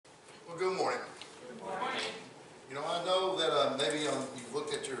good morning. Good morning. You know, I know that maybe you've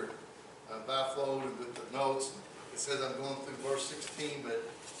looked at your bifold and with the notes. It says I'm going through verse 16, but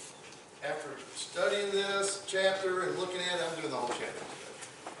after studying this chapter and looking at it, I'm doing the whole chapter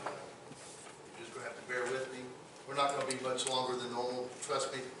today. You're just going to have to bear with me. We're not going to be much longer than normal,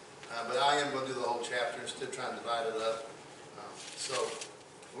 trust me. But I am going to do the whole chapter instead of trying to divide it up. So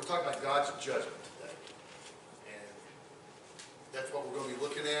we're talking about God's judgment today. And that's what we're going to be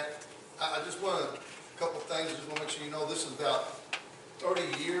looking at. I just want a couple of things. I just want to make sure you know this is about 30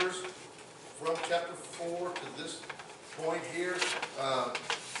 years from chapter 4 to this point here.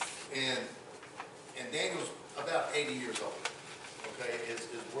 And Daniel's about 80 years old. Okay, is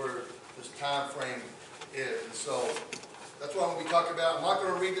where this time frame is. And so that's what I'm going to be talking about. I'm not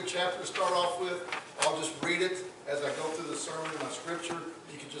going to read the chapter to start off with. I'll just read it as I go through the sermon and my scripture.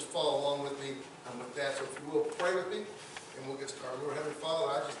 You can just follow along with me with that. So if you will, pray with me, and we'll get started. Lord Heavenly Father,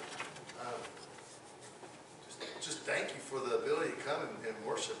 I just thank you for the ability to come and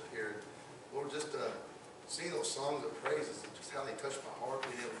worship here. Lord, just seeing those songs of praises and just how they touch my heart,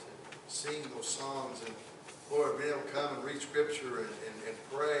 being able to sing those songs, and Lord, being able to come and read scripture and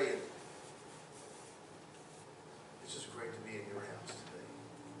pray. And it's just great to be in your house today.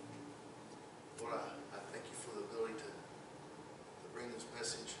 Lord, I thank you for the ability to bring this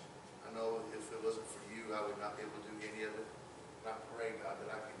message. I know if it wasn't for you, I would not be able to do any of it. And I pray, God, that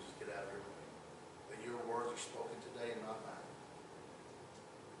I can just get out of here, that your words are spoken today and not mine.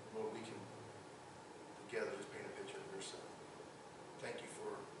 Lord, we can together just paint a picture of yourself. Thank you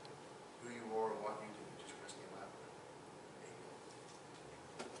for who you are and what you do. Just rest in my prayer.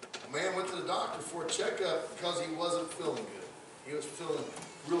 Amen. A man went to the doctor for a checkup because he wasn't feeling good. He was feeling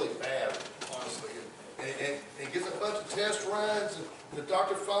really bad, honestly. And he gets a bunch of test runs, and the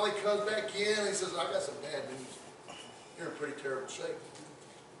doctor finally comes back in and he says, I got some bad news. You're in pretty terrible shape.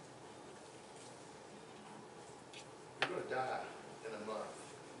 You're going to die in a month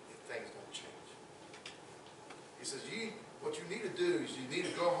if things don't change. He says, what you need to do is you need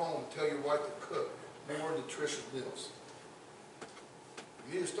to go home and tell your wife to cook more nutritious meals.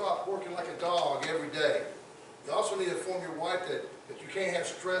 You need to stop working like a dog every day. You also need to inform your wife that you can't have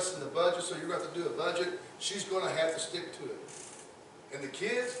stress in the budget, so you're going to have to do a budget. She's going to have to stick to it. And the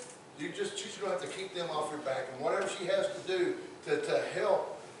kids, she's going to have to keep them off your back. And whatever she has to do to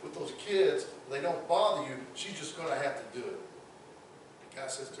help with those kids, they don't bother you, she's just going to have to do it. The guy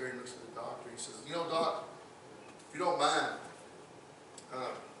sits there and looks at the doctor. He says, you know, Doc, if you don't mind,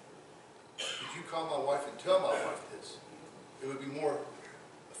 could you call my wife and tell my wife this? It would be more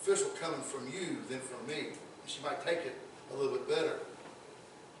official coming from you than from me. She might take it a little bit better.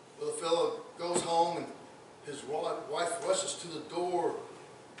 Well, the fellow goes home and his wife rushes to the door.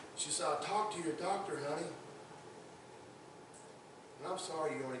 She said, I'll talk to your doctor, honey. And I'm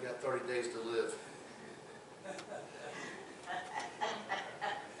sorry you only got 30 days to live.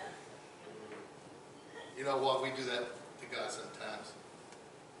 You know what? We do that to God sometimes.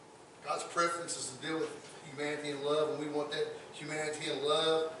 God's preference is to deal with humanity and love, and we want that humanity and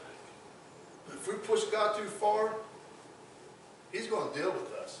love. But if we push God too far, He's going to deal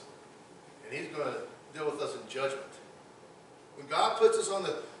with us. And He's going to deal with us in judgment. When God puts us on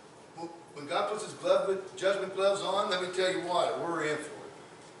when God puts His judgment gloves on, let me tell you what, we're in for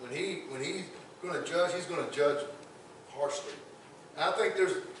it. When He's going to judge, He's going to judge harshly. And I think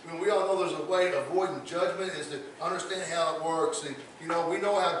we all know there's a way of avoiding judgment is to understand how it works. And, you know, we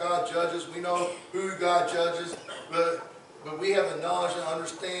know how God judges. We know who God judges. But we have the knowledge and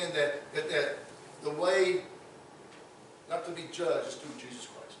understand that the way not to be judged is through Jesus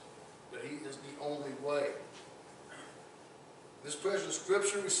Christ. That He is the only way. This passage of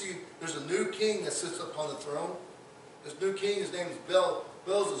Scripture, we see there's a new king that sits upon the throne. This new king, his name is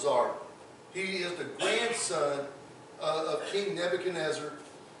Belshazzar. He is the grandson of King Nebuchadnezzar,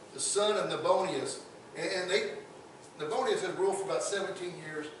 the son of Nabonidus. And Nabonidus had ruled for about 17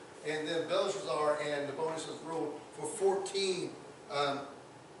 years, and then Belshazzar and Nabonidus ruled for 14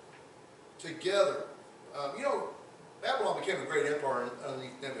 together. You know, Babylon became a great empire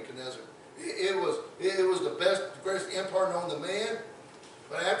underneath Nebuchadnezzar. It was the greatest empire known to man.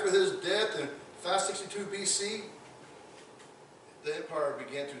 But after his death in 562 BC, the empire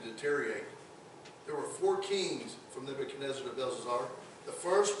began to deteriorate. There were 4 kings from Nebuchadnezzar to Belshazzar. The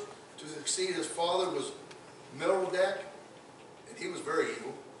first to succeed his father was Merodach, and he was very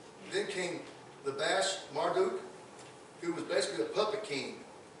evil. Then came the Marduk, who was basically a puppet king.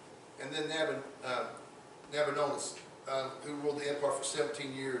 And then Nabonidus, who ruled the empire for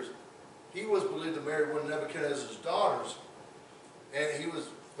 17 years. He was believed to marry one of Nebuchadnezzar's daughters, and he was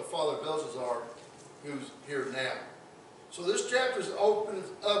the father of Belshazzar, who's here now. So this chapter is opened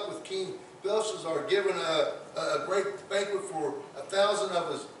up with King Belshazzar given a great banquet for 1,000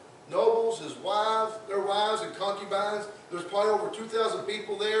 of his nobles, his wives, their wives and concubines. There's probably over 2,000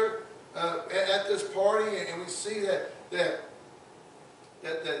 people there at this party, and we see that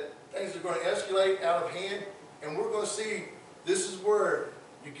things are going to escalate out of hand, and we're going to see this is where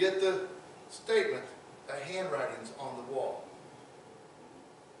you get the statement, the handwritings on the wall.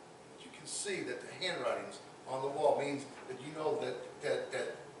 You can see that the handwritings on the wall means that you know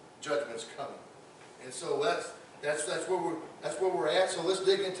that judgment's coming, and so that's where we're at. So let's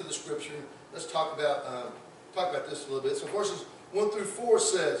dig into the scripture. Let's talk about this a little bit. So verses 1 through 4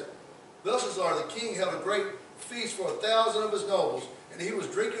 says, Belshazzar the king held a great feast for 1,000 of his nobles, and he was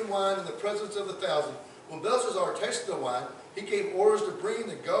drinking wine in the presence of 1,000. When Belshazzar tasted the wine, he gave orders to bring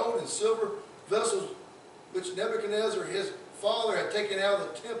the gold and silver vessels which Nebuchadnezzar his father had taken out of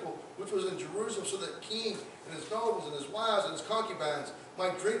the temple, which was in Jerusalem, so that the king and his nobles and his wives and his concubines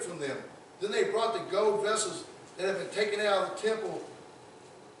might drink from them. Then they brought the gold vessels that had been taken out of the temple,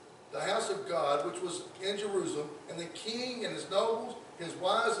 the house of God, which was in Jerusalem, and the king and his nobles, his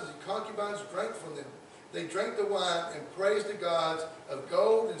wives and his concubines drank from them. They drank the wine and praised the gods of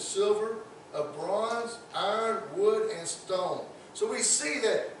gold and silver, of bronze, iron, wood, and stone. So we see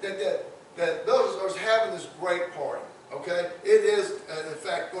that Belshazzar is having this great party. Okay, it is in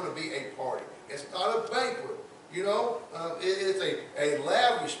fact going to be a party. It's not a banquet. You know, it's a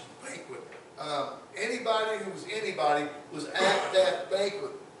lavish banquet. Anybody who was anybody was at that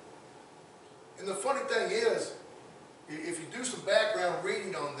banquet. And the funny thing is, if you do some background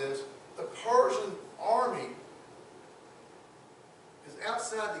reading on this, the Persian army is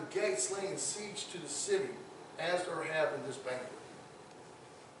outside the gates laying siege to the city as they're having this banquet.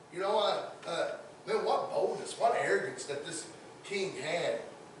 You know, man, what boldness, what arrogance that this king had,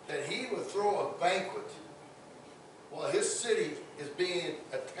 that he would throw a banquet while his city is being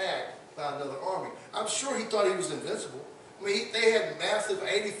attacked by another army. I'm sure he thought he was invincible. I mean, they had massive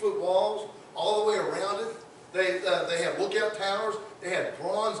 80-foot walls all the way around it. They had lookout towers. They had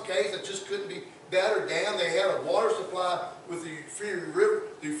bronze gates that just couldn't be battered down. They had a water supply with the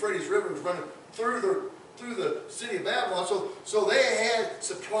Euphrates River was running through the city of Babylon. So they had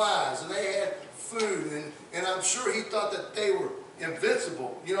supplies and they had food, and I'm sure he thought that they were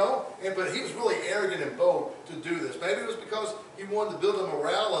invincible, you know. But he was really arrogant and bold to do this. Maybe it was because he wanted to build a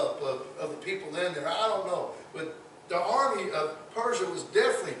morale up of the people in there. I don't know. But the army of Persia was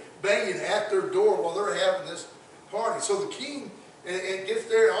definitely banging at their door while they're having this party. So the king and gets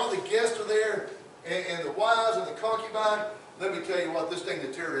there, all the guests are there, and the wives and the concubine. Let me tell you what, this thing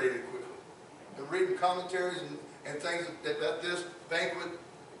deteriorated quickly. And reading commentaries and things about this banquet,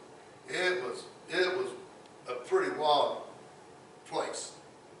 it was a pretty wild place.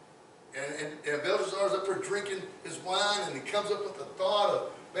 And Belshazzar's up there drinking his wine, and he comes up with the thought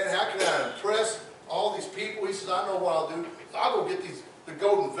of, man, how can I impress all these people? He says, I know what I'll do. I'll go get the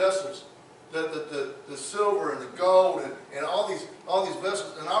golden vessels, the silver and the gold and all these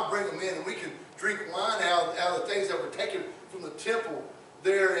vessels, and I'll bring them in, and we can drink wine out of the things that were taken from the temple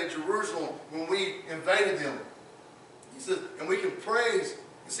there in Jerusalem when we invaded them. He says, and we can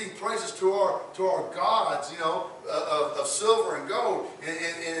sing praises to our gods, you know, of silver and gold, and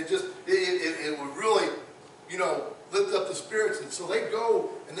it would really, you know, lift up the spirits. And so they go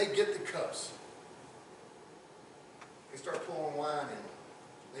and they get the cups. They start pouring wine in them.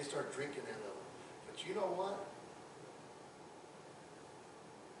 They start drinking out of them. But you know what?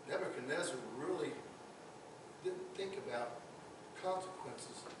 Nebuchadnezzar really didn't think about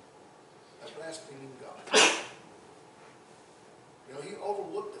consequences of blaspheming God. You know, he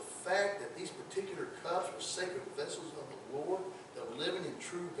overlooked the fact that these particular cups were sacred vessels of the Lord, the living and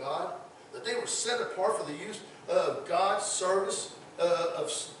true God, that they were set apart for the use of God's service,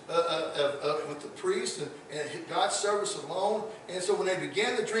 with the priest and God's service alone. And so when they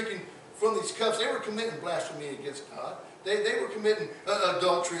began the drinking from these cups, they were committing blasphemy against God. They were committing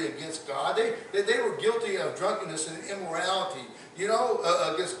adultery against God. They were guilty of drunkenness and immorality, you know,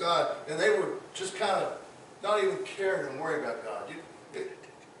 against God. And they were just kind of not even caring and worried about God.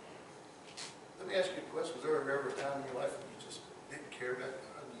 Let me ask you a question. Was there ever a time in your life when you just didn't care about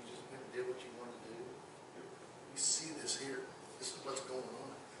God and you just went and did what you wanted to do? We see this here. This is what's going on.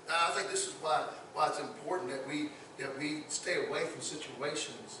 Now, I think this is why it's important that we stay away from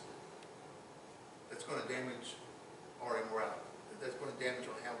situations that's going to damage our immorality, that's going to damage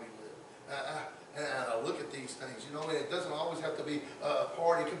on how we live. And I look at these things, you know, and it doesn't always have to be a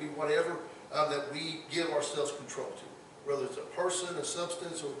party. It can be whatever that we give ourselves control to, whether it's a person, a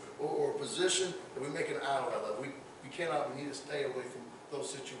substance, or a position that we make an idol out of. We need to stay away from those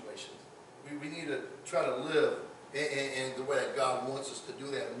situations. We need to try to live in the way that God wants us to do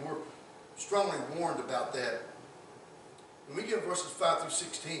that. And strongly warned about that. When we get in verses 5 through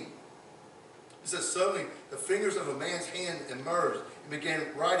 16, it says, suddenly the fingers of a man's hand emerged and began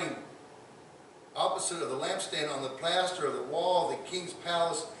writing opposite of the lampstand on the plaster of the wall of the king's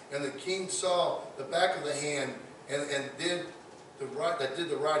palace, and the king saw the back of the hand that did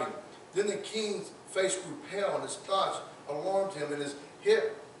the writing. Then the king's face grew pale, and his thoughts alarmed him, and his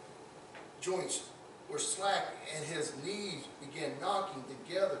hip joints were slack, and his knees began knocking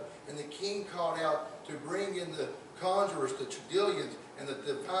together. And the king called out to bring in the conjurers, the Chaldeans, and the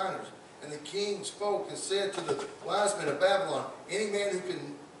diviners. And the king spoke and said to the wise men of Babylon, any man who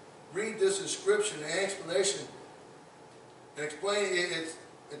can read this inscription and explanation and explain its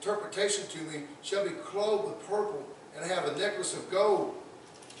interpretation to me shall be clothed with purple and have a necklace of gold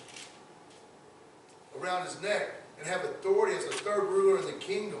around his neck and have authority as the third ruler in the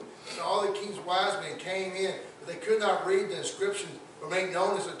kingdom. And all the king's wise men came in, but they could not read the inscription or make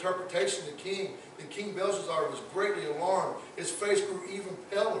known his interpretation to the king. Then King Belshazzar was greatly alarmed. His face grew even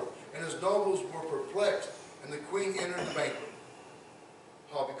paler, and his nobles were perplexed. And the queen entered the banquet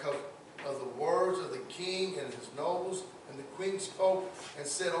hall because of the words of the king and his nobles. And the queen spoke and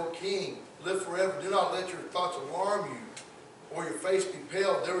said, O king, live forever. Do not let your thoughts alarm you, or your face be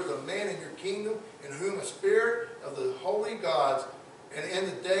pale. There is a man in your kingdom in whom a spirit of the holy gods, and in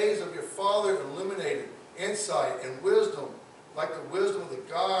the days of your father illuminated insight and wisdom, like the wisdom of the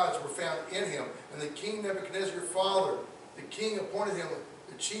gods, were found in him. And the king Nebuchadnezzar, your father, the king appointed him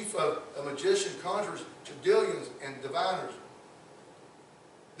the chief of magicians, conjurers, Chaldeans, and diviners.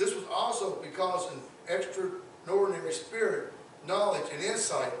 This was also because an extraordinary spirit, knowledge, and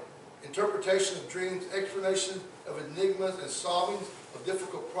insight, interpretation of dreams, explanation of enigmas, and solvings of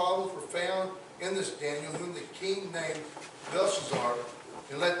difficult problems were found in this Daniel, whom the king named Belshazzar.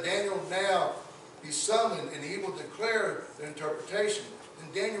 And let Daniel now be summoned, and he will declare the interpretation.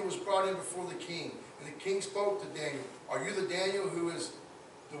 Then Daniel was brought in before the king, and the king spoke to Daniel, are you the Daniel who is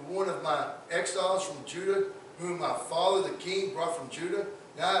the one of my exiles from Judah, whom my father the king brought from Judah?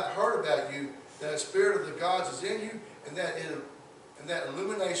 Now I have heard about you, that the spirit of the gods is in you, and that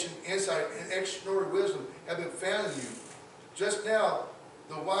illumination, insight, and extraordinary wisdom have been found in you. Just now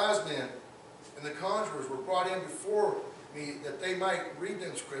the wise men and the conjurers were brought in before me, that they might read the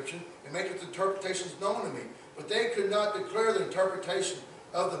inscription and make its interpretations known to me. But they could not declare the interpretation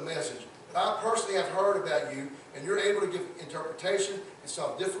of the message. But I personally have heard about you, and you're able to give interpretation and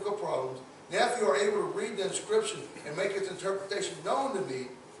solve difficult problems. Now if you are able to read the inscription and make its interpretation known to me,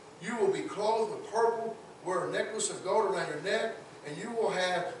 you will be clothed with purple, wear a necklace of gold around your neck, and you will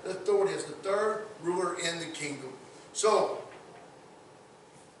have the authority as the third ruler in the kingdom. So,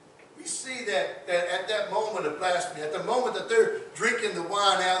 we see that at that moment of blasphemy, at the moment that they're drinking the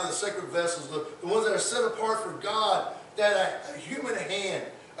wine out of the sacred vessels, the ones that are set apart for God, that a human hand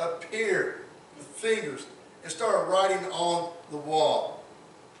appeared with fingers and started writing on the wall.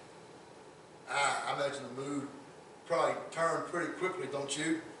 I imagine the mood probably turned pretty quickly, don't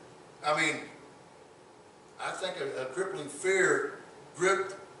you? I mean, I think a crippling fear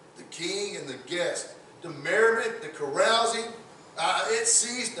gripped the king and the guests. The merriment, the carousing, it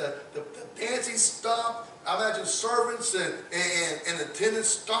ceased. The dancing stopped. I imagine servants and attendants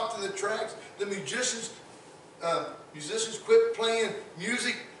stopped in the tracks. The musicians quit playing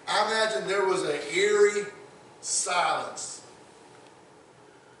music. I imagine there was an eerie silence.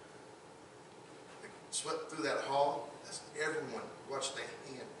 Swept through that hall as everyone watched that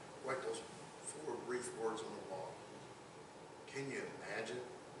hand write those 4 brief words on the wall. Can you imagine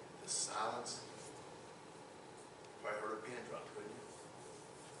the silence? You probably heard a pin drop, couldn't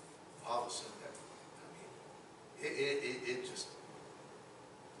you? All of a sudden, it just,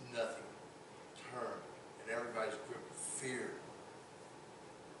 nothing turned, and everybody's gripped with fear.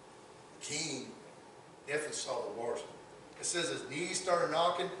 The king definitely saw the worst. It says his knees started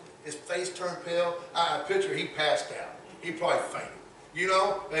knocking, his face turned pale. I picture he passed out. He probably fainted. You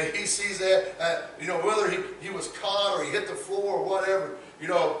know, he sees that, you know, whether he was caught or he hit the floor or whatever, you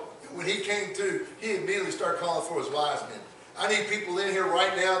know, when he came to, he immediately started calling for his wise men. I need people in here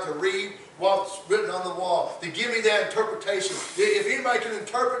right now to read what's written on the wall, to give me that interpretation. If anybody can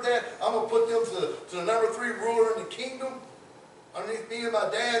interpret that, I'm going to put them to the number 3 ruler in the kingdom. Underneath me and my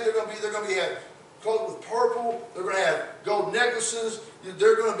dad, they're going to be clothed with purple. They're going to have gold necklaces.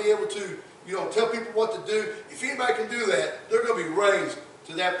 They're going to be able to, you know, tell people what to do. If anybody can do that, they're going to be raised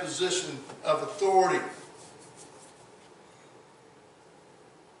to that position of authority.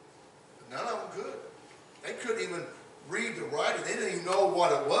 But none of them could. They couldn't even read the writing. They didn't even know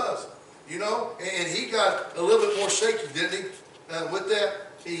what it was. You know, and he got a little bit more shaky, didn't he? With that,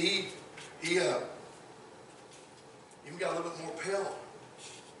 he even got a little bit more pale.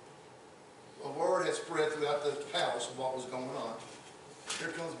 of what was going on. Here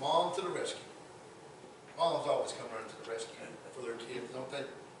comes mom to the rescue. Moms always come running to the rescue for their kids, don't they?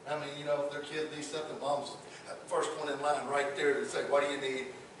 I mean, you know, if their kid needs something, mom's the first one in line right there to say, what do you need?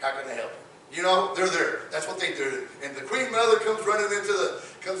 How can I help you? You know, they're there. That's what they do. And the queen mother comes running into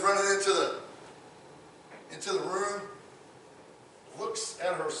the room, looks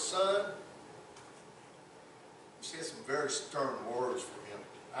at her son. She has some very stern words for him.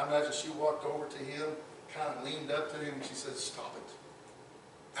 I imagine she walked over to him, kind of leaned up to him, and she said, stop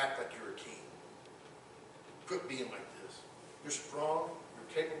it. Act like you're a king. Quit being like this. You're strong,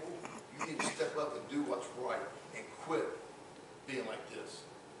 you're capable, you need to step up and do what's right, and quit being like this.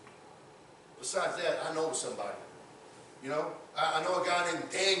 Besides that, I know somebody. You know, I know a guy named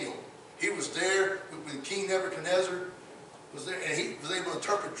Daniel. He was there when King Nebuchadnezzar was there, and he was able to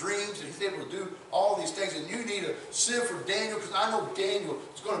interpret dreams, and he's able to do all these things. And you need to send for Daniel, because I know Daniel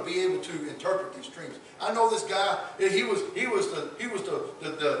is going to be able to interpret these dreams. I know this guy. He was the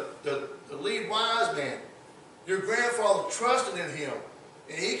lead wise man. Your grandfather trusted in him,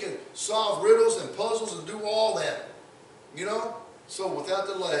 and he can solve riddles and puzzles and do all that. You know. So without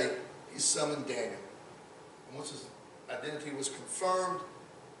delay, he summoned Daniel. And once his identity was confirmed,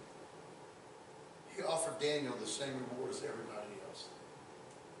 he offered Daniel the same reward as everybody else.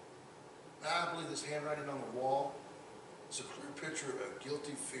 Now, I believe this handwriting on the wall is a clear picture of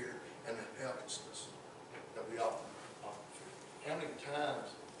guilty fear and the helplessness that we often feel. How many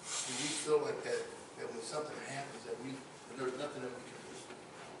times do we feel like that when something happens that there's nothing that we can do?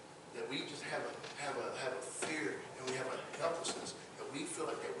 That we just have a fear and we have a helplessness that we feel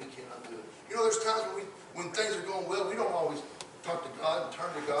like that we cannot do it. You know, there's times when things are going well, we don't always talk to God and turn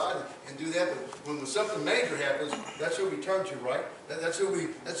to God and do that. But when something major happens, that's who we turn to, right? That's who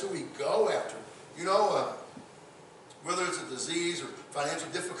we go after. You know, whether it's a disease or financial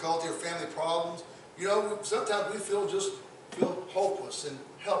difficulty or family problems, you know, sometimes we feel hopeless and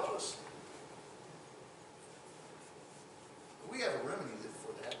helpless. But we have a remedy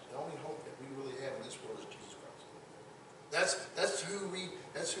for that. The only hope that we really have in this world is Jesus Christ. That's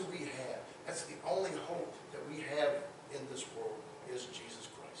who we have. That's the only hope that we have in this world is Jesus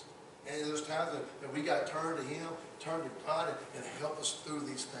Christ. And there's times that we got to turn to Him, turn to God, and help us through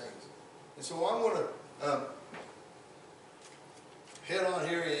these things. And so I'm going to head on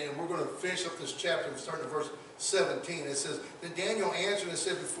here, and we're going to finish up this chapter, starting at verse 17. It says, then Daniel answered and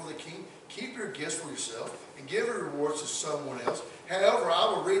said before the king, keep your gifts for yourself, and give your rewards to someone else. However, I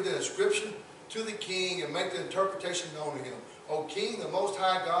will read the inscription to the king and make the interpretation known to him. O King, the Most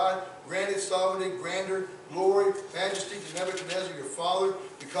High God, granted sovereignty, grandeur, glory, majesty to Nebuchadnezzar your father,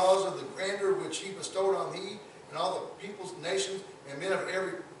 because of the grandeur which he bestowed on he and all the peoples, nations, and men of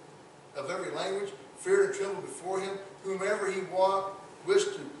every language, feared and trembled before him. Whomever he wished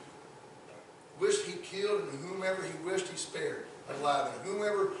he killed, and whomever he wished he spared alive, and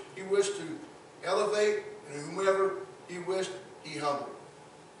whomever he wished to elevate, and whomever he wished he humbled.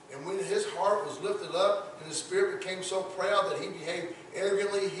 And when his heart was lifted up, and his spirit became so proud that he behaved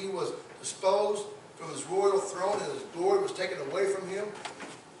arrogantly, he was disposed from his royal throne, and his glory was taken away from him.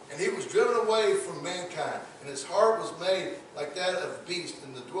 And he was driven away from mankind, and his heart was made like that of beasts,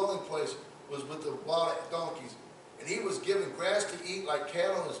 and the dwelling place was with the wild donkeys. And he was given grass to eat like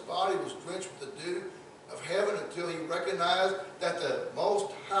cattle, and his body was drenched with the dew of heaven, until he recognized that the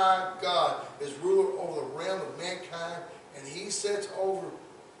Most High God is ruler over the realm of mankind, and he sets over it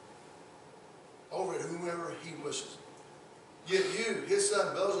whomever he wishes. Yet you, his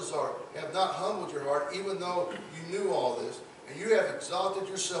son Belshazzar, have not humbled your heart, even though you knew all this. And you have exalted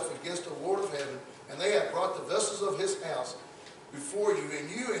yourself against the Lord of heaven, and they have brought the vessels of his house before you. And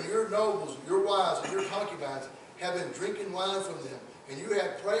you and your nobles, your wives, and your concubines have been drinking wine from them. And you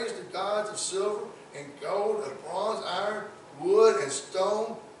have praised the gods of silver and gold, of bronze, iron, wood, and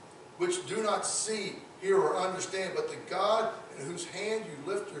stone, which do not see, hear, or understand, but the God in whose hand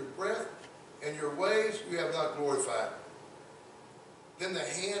you lift your breath, and your ways you have not glorified. Then the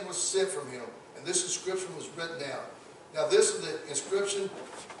hand was sent from him, and this inscription was written out. Now this is the inscription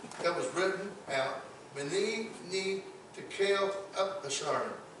that was written out. Beni ni tekel up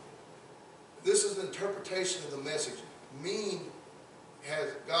Asharim. This is the interpretation of the message.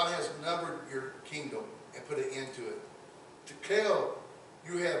 God has numbered your kingdom and put an end to it. Tekel,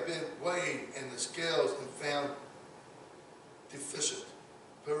 you have been weighed in the scales and found deficient.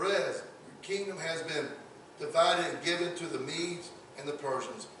 Perez, kingdom has been divided and given to the Medes and the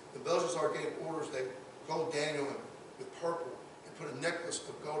Persians. And Belshazzar gave orders that clothed Daniel with purple and put a necklace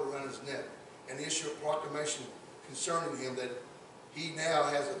of gold around his neck, and issued a proclamation concerning him that he now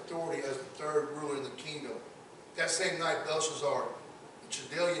has authority as the third ruler in the kingdom. That same night Belshazzar, the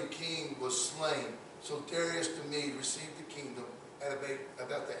Chaldean king, was slain, So Darius the Mede received the kingdom at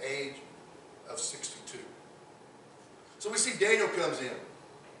about the age of 62. So we see Daniel comes in,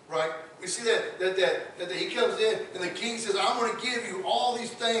 right? We see that he comes in and the king says, I'm going to give you all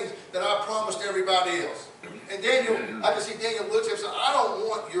these things that I promised everybody else. And Daniel, I can see Daniel looks at him and says, I don't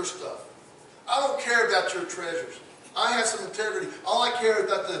want your stuff. I don't care about your treasures. I have some integrity. All I care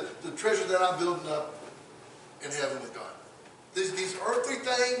about the treasure that I'm building up in heaven with God. These earthly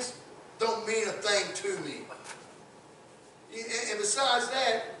things don't mean a thing to me. And besides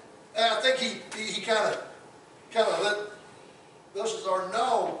that, I think he kind of let Belshazzar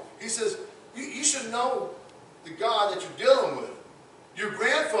know. He says, you should know the God that you're dealing with. Your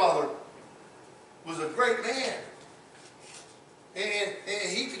grandfather was a great man. And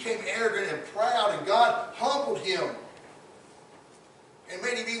he became arrogant and proud, and God humbled him and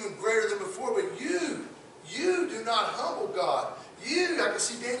made him even greater than before. But you do not humble God. I can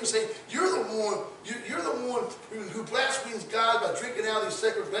see Daniel saying, you're the one who blasphemes God by drinking out of these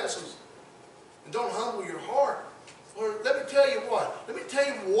sacred vessels and don't humble your heart. Well, let me tell you what. Let me tell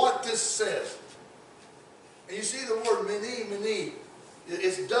you what this says. And you see the word mene.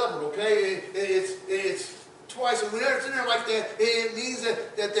 It's doubled, okay? It's twice. And whenever it's in there like that, it means that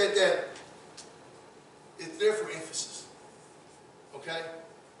it's there for emphasis. Okay?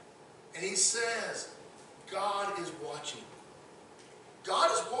 And he says, God is watching.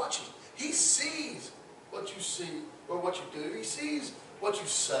 God is watching. He sees what you see or what you do. He sees what you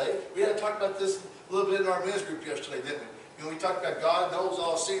say. We had to talk about this a little bit in our men's group yesterday, didn't we? You know, we talked about God knows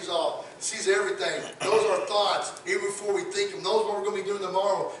all, sees everything, knows our thoughts, even before we think them, knows what we're going to be doing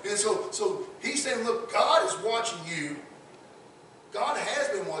tomorrow. And so he's saying, look, God is watching you. God has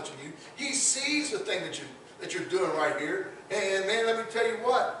been watching you. He sees the thing that you're doing right here. And man, let me tell you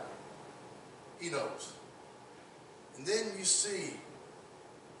what. He knows. And then you see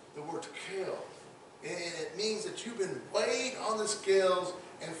the word tekel. And it means that you've been weighed on the scales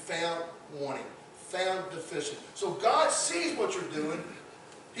and found wanting, found deficient. So God sees what you're doing.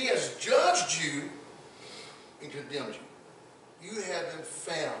 He has judged you and condemned you. You have been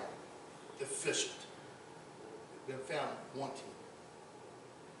found deficient. You've been found wanting.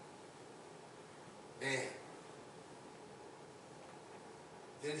 Man.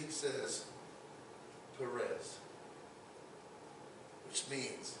 Then he says, Perez, which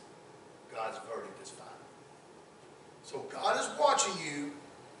means God's verdict is final. So God is watching you.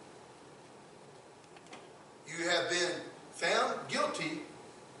 You have been found guilty,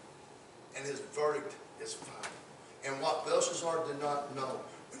 and his verdict is final. And what Belshazzar did not know,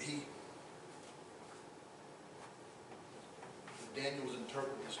 when Daniel was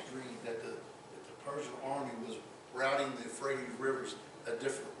interpreting his dream, that the Persian army was routing the Euphrates rivers a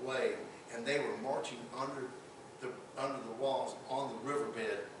different way, and they were marching under the walls on the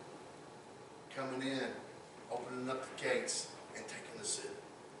riverbed, coming in, opening up the gates, and taking the city.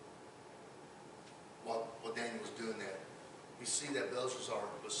 While Daniel was doing that, we see that Belshazzar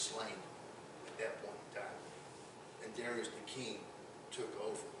was slain at that point in time, and Darius the king took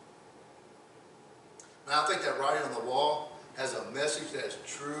over. Now I think that writing on the wall has a message that is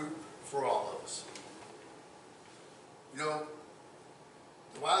true for all of us. You know,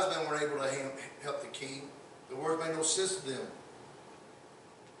 the wise men weren't able to help the king. The words made no sense to them.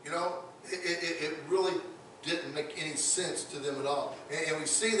 You know, it really didn't make any sense to them at all. And we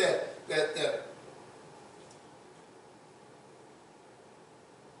see that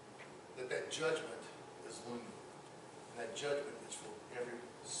judgment is looming. And that judgment is for every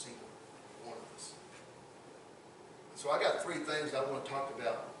single one of us. So I got three things I want to talk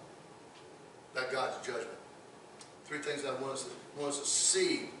about God's judgment. Three things I want us to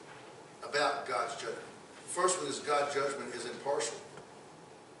see about God's judgment. The first one is God's judgment is impartial.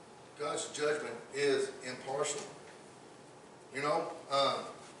 God's judgment is impartial. You know,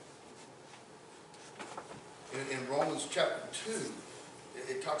 in Romans chapter 2,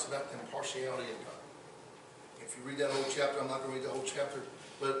 it talks about the impartiality of God. If you read that whole chapter, I'm not going to read the whole chapter,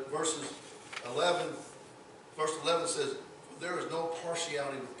 but verse 11 says, there is no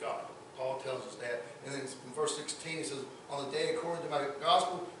partiality with God. Paul tells us that. And then in verse 16, he says, on the day according to my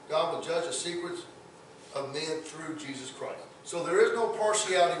gospel, God will judge the secrets of men through Jesus Christ. So there is no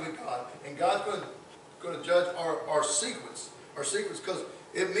partiality with God, and God's going to judge our secrets. Our secrets, because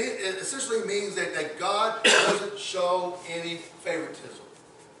it essentially means that God doesn't show any favoritism.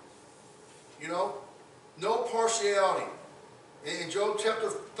 You know? No partiality. In Job chapter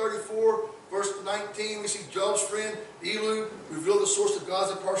 34, verse 19, we see Job's friend Elihu reveal the source of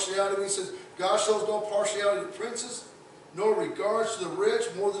God's impartiality. He says, God shows no partiality to princes, nor regards to the rich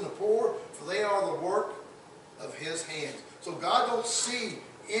more than the poor, for they are the work of his hands. So God don't see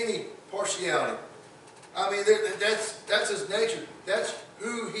any partiality. I mean, that's his nature. That's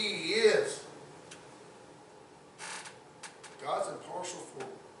who he is. God's impartial for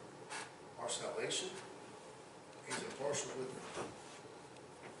our salvation. He's impartial with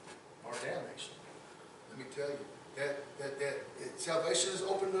our damnation. Let me tell you, that salvation is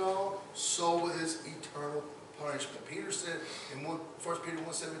open to all, so is eternal punishment. Peter said in 1 Peter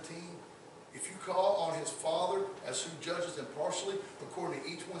 1:17, if you call on his Father as who judges impartially according to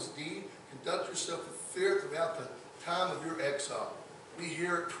each one's deed, conduct yourself with fear throughout the time of your exile. We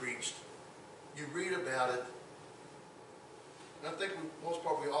hear it preached. You read about it. And I think for the most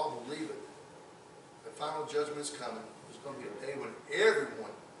part we all believe it. The final judgment is coming. There's going to be a day when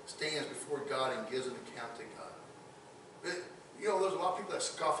everyone stands before God and gives an account to God. You know, there's a lot of people that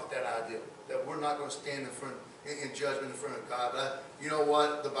scoff at that idea, that we're not going to stand in judgment in front of God. But you know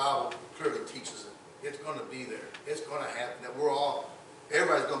what? The Bible clearly teaches it. It's going to be there. It's going to happen. That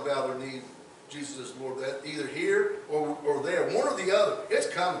everybody's going to bow their knees. Jesus is Lord. That either here or there, one or the other. It's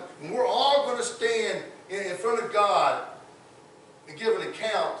coming. And we're all going to stand in front of God and give an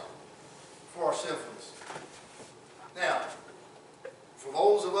account for our sinfulness. Now, for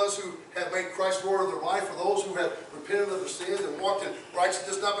those of us who have made Christ Lord of their life, for those who have repented of their sins and walked in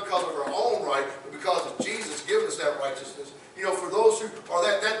righteousness, not because of our own right, but because of Jesus giving us that righteousness. You know, for those who are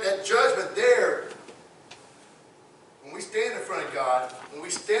that judgment there, when we stand in front of God, when we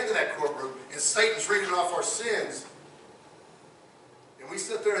stand in that courtroom, and Satan's reading off our sins, and we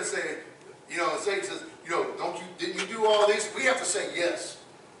sit there and say, you know, and Satan says, you know, didn't you do all these? We have to say yes.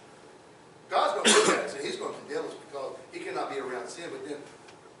 God's going to look at us and he's going to condemn us because he cannot be around sin. But then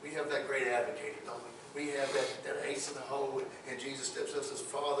we have that great advocate, don't we? We have that ace in the hole, and Jesus steps up and says,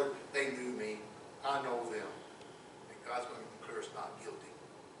 Father, they knew me. I know them. And God's going to declare us not guilty.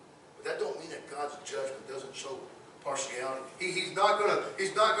 But that don't mean that God's judgment doesn't show partiality. He's not going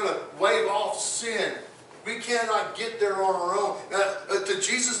to wave off sin. We cannot get there on our own. To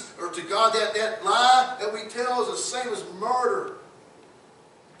Jesus or to God, that lie that we tell is the same as murder.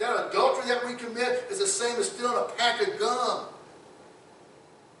 That adultery that we commit is the same as stealing a pack of gum.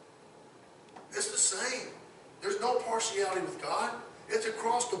 It's the same. There's no partiality with God. It's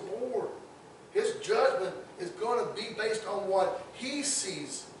across the board. His judgment is going to be based on what he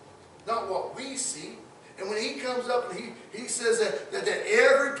sees, not what we see. And when he comes up and he says that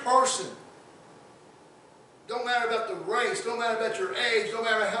every person, don't matter about the race, don't matter about your age, don't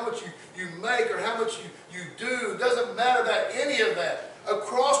matter how much you make or how much you do, doesn't matter about any of that.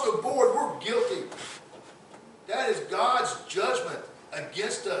 Across the board, we're guilty. That is God's judgment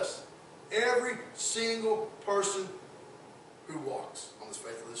against us. Every single person who walks on this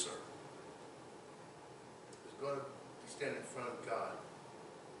face of this earth is going to be standing in front of God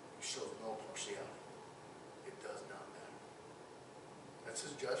who shows no partiality. It does not matter. That's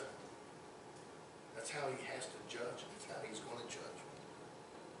his judgment. That's how he has to judge. That's how he's going to judge.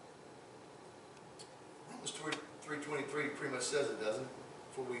 Romans 3:23 pretty much says it, doesn't it?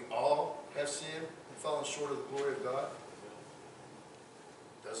 For we all have sinned and fallen short of the glory of God.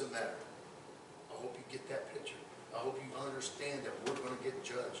 Doesn't matter. I hope you get that picture. I hope you understand that we're going to get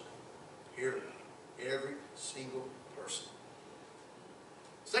judged. Here, every single person.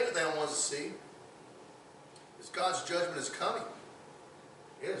 Second thing I want to see is God's judgment is coming.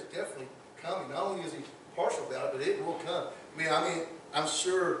 It is definitely coming. Not only is he partial about it, but it will come. I mean, I'm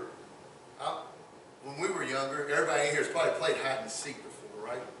sure when we were younger, everybody in here has probably played hide and seek before,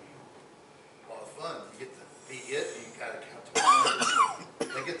 right? A lot of fun. You get to be it, and you got to count to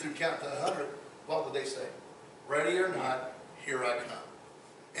 100. They get through count to 100. What would they say? Ready or not, here I come.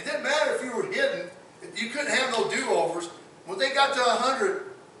 It didn't matter if you were hidden. You couldn't have no do-overs. When they got to 100,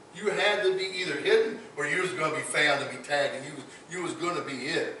 you had to be either hidden or you was going to be found and be tagged, and you was going to be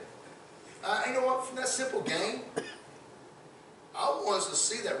it. You know what? From that simple game, I want us to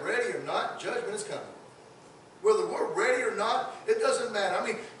see that ready or not, judgment is coming. Whether we're ready or not, it doesn't matter. I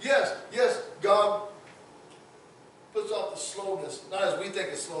mean, yes, God puts off the slowness, not as we think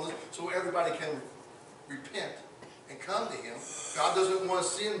it's slowness, so everybody can repent and come to him. God doesn't want to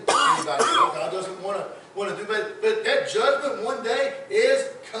see anybody else. God doesn't want to do that. But that judgment one day is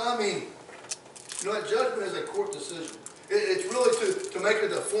coming. You know, that judgment is a court decision. It's really to make a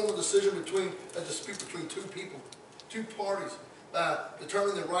formal decision a dispute between two people, two parties,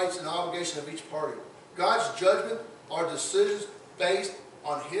 determining the rights and obligation of each party. God's judgment are decisions based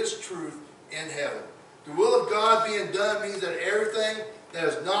on his truth in heaven. The will of God being done means that everything that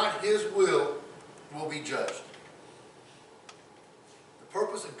is not his will be judged. The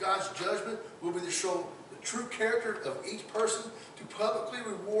purpose of God's judgment will be to show the true character of each person, to publicly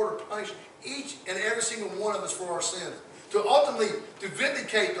reward or punish each and every single one of us for our sins. to ultimately to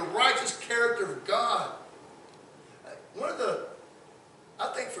vindicate the righteous character of God. One of the, I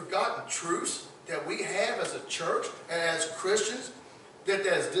think, forgotten truths that we have as a church and as Christians that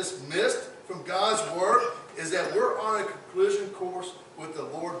is dismissed from God's Word is that we're on a collision course with the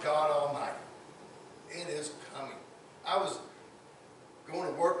Lord God Almighty. It is coming. I was going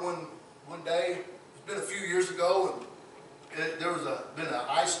to work one day, it's been a few years ago, and there was been an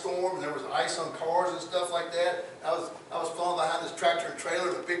ice storm, and there was ice on cars and stuff like that. I was falling behind this tractor and trailer,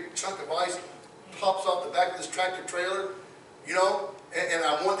 and a big chunk of ice pops off the back of this tractor trailer, you know, and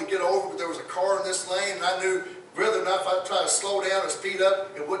I wanted to get over, but there was a car in this lane, and I knew whether or not if I tried to slow down or speed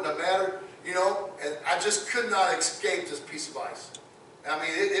up, it wouldn't have mattered, you know, and I just could not escape this piece of ice. I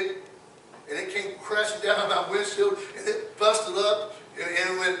mean, it came crashing down on my windshield, and it busted up, and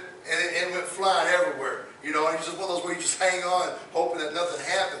it went flying everywhere. You know, and it's just one of those where you just hang on, hoping that nothing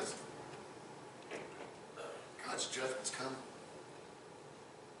happens. God's judgment's coming.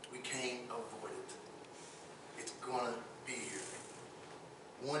 We can't avoid it. It's going to be here.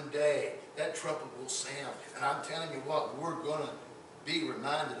 One day, that trumpet will sound. And I'm telling you what, we're going to be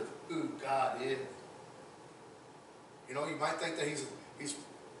reminded of who God is. You know, you might think that He's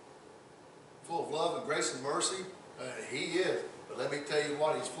full of love and grace and mercy. He is. But let me tell you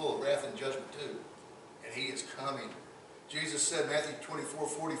what, He's full of wrath and judgment too. And He is coming. Jesus said, Matthew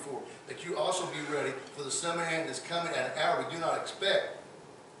 24:44, that you also be ready, for the Son of Man is coming at an hour we do not expect.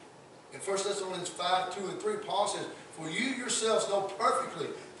 In 1 Thessalonians 5:2-3, Paul says, for you yourselves know perfectly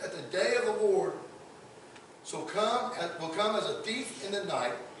that the day of the Lord will come as a thief in the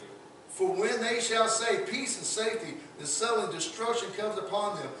night. For when they shall say peace and safety, then suddenly destruction comes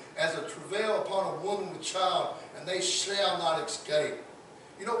upon them as a travail upon a woman with child, and they shall not escape.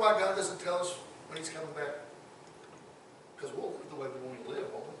 You know why God doesn't tell us when He's coming back? Because we'll live the way we want to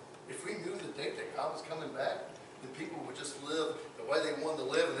live, won't we? If we knew the date that God was coming back, then people would just live the way they wanted to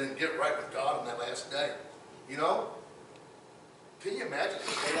live and then get right with God on that last day. You know? Can you imagine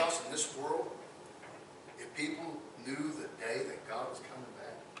the chaos in this world if people knew the day that God was coming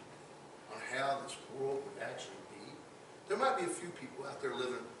back? On how this world would actually be. There might be a few people out there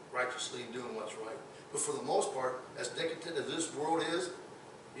living righteously and doing what's right. But for the most part, as decadent as this world is,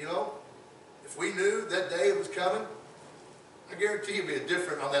 you know, if we knew that day it was coming, I guarantee it would be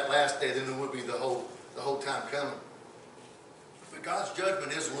different on that last day than it would be the whole time coming. But God's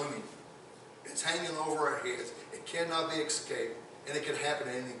judgment is looming. It's hanging over our heads. It cannot be escaped, and it can happen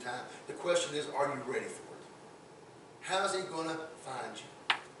at any time. The question is, are you ready for it? How is He going to find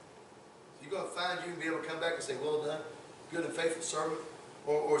you? Is He going to find you and be able to come back and say, well done, good and faithful servant?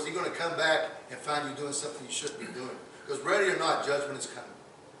 Or is He going to come back and find you doing something you shouldn't be doing? Because ready or not, judgment is coming.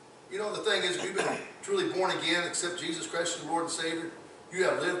 You know, the thing is, if you've been truly born again, accept Jesus Christ as your Lord and Savior, you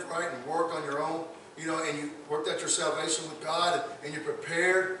have lived right and worked on your own, you know, and you worked out your salvation with God, and you're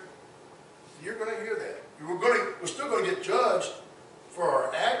prepared, you're going to hear that. We're still going to get judged for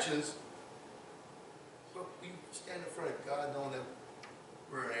our actions, but we stand in front of God knowing that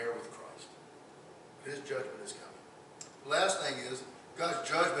we're in error with Christ. His judgment is coming. The last thing is, God's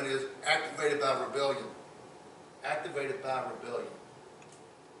judgment is activated by rebellion. Activated by rebellion.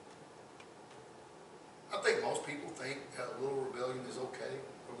 I think most people think that a little rebellion is okay,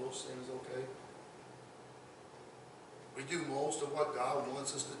 or a little sin is okay. We do most of what God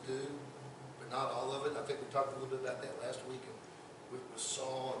wants us to do, but not all of it. I think we talked a little bit about that last week with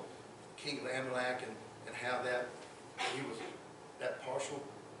Saul and King Amalek and how that he was that partial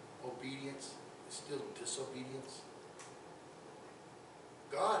obedience is still disobedience.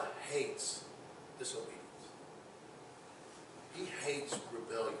 God hates disobedience. He hates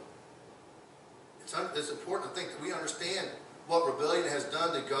rebellion. It's important, I think, that we understand what rebellion has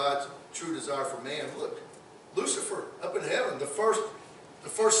done to God's true desire for man. Look, Lucifer up in heaven, the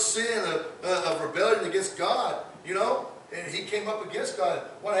first sin of rebellion against God, you know, and he came up against God.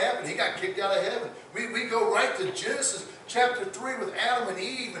 What happened? He got kicked out of heaven. We go right to Genesis chapter 3 with Adam and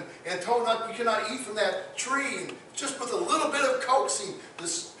Eve and told you cannot eat from that tree. And just with a little bit of coaxing,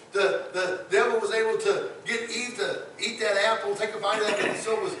 the devil was able to get Eve to eat that apple, take a bite of it, and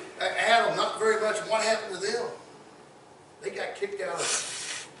so was Adam. Not very much. What happened to them? They got kicked out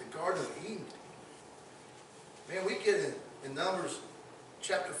of the Garden of Eden. Man, we get in Numbers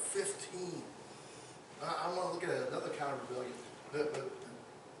chapter 15. I want to look at another kind of rebellion, but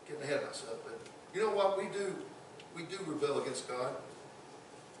getting ahead of myself. But you know what we do? We do rebel against God.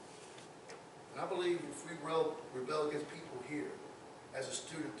 And I believe if we rebel against people here, as a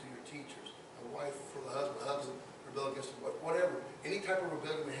student to your teachers, a wife for the husband rebel against the wife, whatever, any type of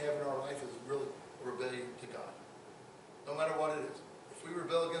rebellion we have in our life is really a rebellion to God. No matter what it is. If we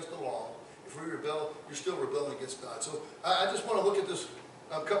rebel against the law, if If we rebel, you're still rebelling against God. So I just want to look at this,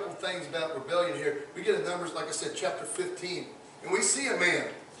 a couple of things about rebellion here. We get in Numbers, like I said, chapter 15. And we see a man.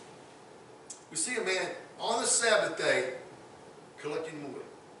 We see a man on the Sabbath day collecting wood.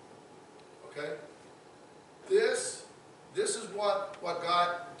 Okay? This is what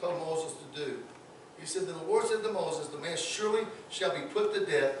God told Moses to do. He said, "Then the Lord said to Moses, the man surely shall be put to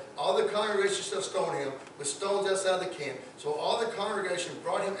death. All the congregation shall stone him with stones outside the camp." So all the congregation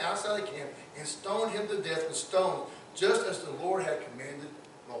brought him outside the camp and stoned him to death with stones, just as the Lord had commanded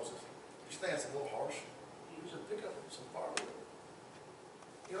Moses. You think that's a little harsh? He should pick up some firewood.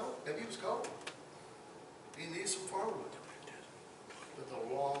 You know, maybe he was cold. He needed some firewood. But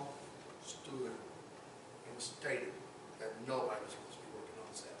the law stood and stated that nobody was supposed to be working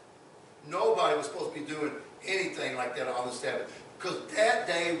on the Sabbath. Nobody was supposed to be doing anything like that on the Sabbath, because that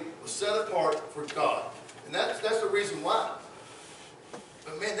day was set apart for God. And that's the reason why.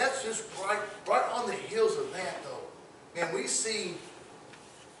 But man, that's just right on the heels of that, though. Man, we see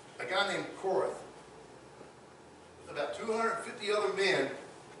a guy named Korah with about 250 other men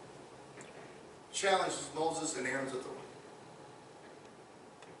challenges Moses and Aaron's authority.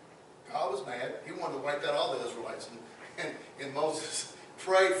 God was mad. He wanted to wipe out all the Israelites. And Moses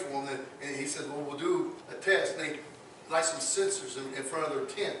prayed for them. And he said, well, we'll do a test. And they light some censers in front of their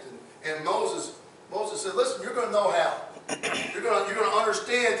tent. And Moses said, listen, you're going to know how. You're going to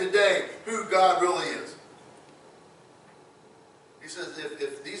understand today who God really is. He says,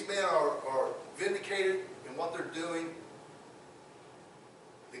 if these men are vindicated in what they're doing,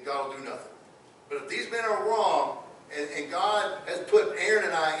 then God will do nothing. But if these men are wrong, and God has put Aaron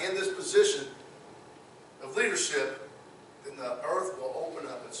and I in this position of leadership, then the earth will open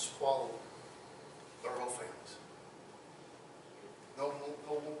up and swallow their whole families. No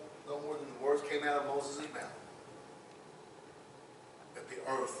more than the words came out of Moses' mouth. That the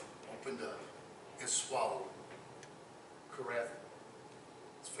earth opened up and swallowed Korath,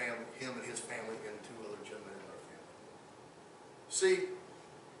 his family, him and his family, and 2 other gentlemen in our family. See,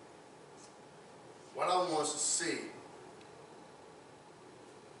 what I want us to see,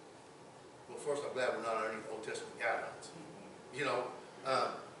 well, first I'm glad we're not under any Old Testament guidelines, you know,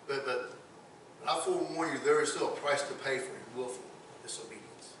 but I forewarn you, there is still a price to pay for your willful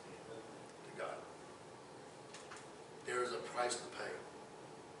disobedience to God. There is a price to pay.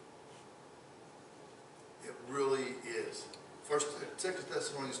 It really is. 2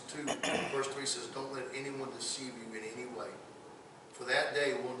 Thessalonians 2, verse 3 says, "Don't let anyone deceive you in any way. For that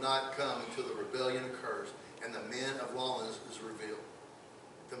day will not come until the rebellion occurs, and the man of lawlessness is revealed,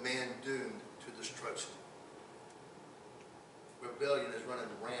 the man doomed to destruction." Rebellion is running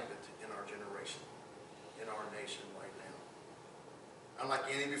rampant in our generation, in our nation right now.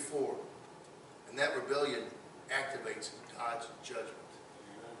 Unlike any before. And that rebellion activates God's judgment.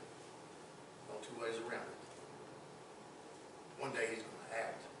 No 2 ways around it. One day he's going to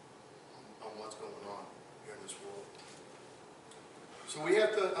act on what's going on here in this world. So we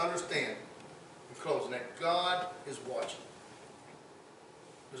have to understand, in closing, that God is watching.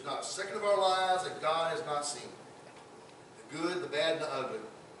 There's not a second of our lives that God has not seen. The good, the bad, and the ugly,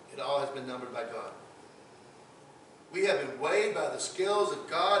 it all has been numbered by God. We have been weighed by the scales of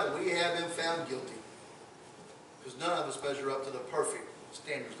God, and we have been found guilty. Because none of us measure up to the perfect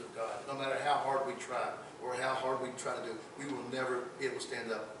standards of God. No matter how hard we try, or how hard we try to do, we will never be able to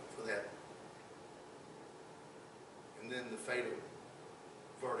stand up for that. And then the fatal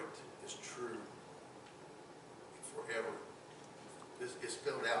verdict is true forever. This is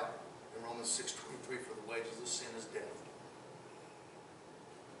spelled out in Romans 6:23, "For the wages of sin is death."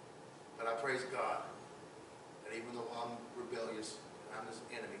 But I praise God that even though I'm rebellious and I'm his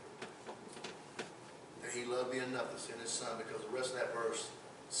enemy, that he loved me enough to send his son, because the rest of that verse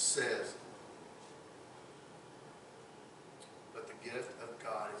says, "But the gift of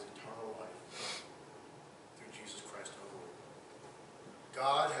God is eternal life through Jesus Christ our Lord."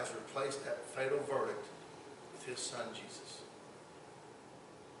 God has replaced that fatal verdict with his son Jesus.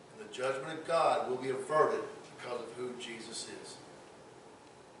 And the judgment of God will be averted because of who Jesus is.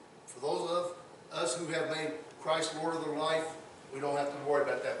 For those of us who have made Christ Lord of their life, we don't have to worry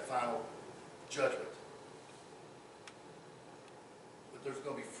about that final judgment. But there's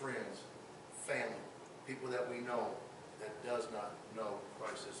going to be friends, family, people that we know that does not know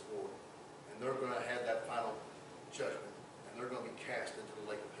Christ as Lord. And they're going to have that final judgment. And they're going to be cast into the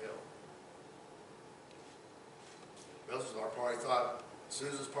lake of hell. This is our party thought, as soon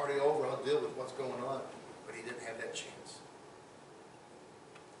as this party over, I'll deal with what's going on. But he didn't have that chance.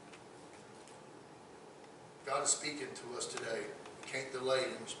 God is speaking to us today. We can't delay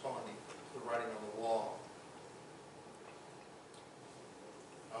in responding to the writing on the wall.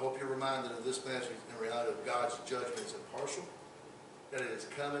 I hope you're reminded of this message in reality of God's judgment is impartial, that it is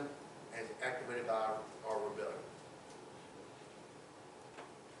coming and activated by our rebellion.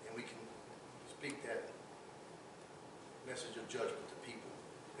 And we can speak that message of judgment to people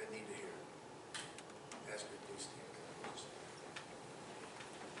that need to hear it. Ask you to please stand.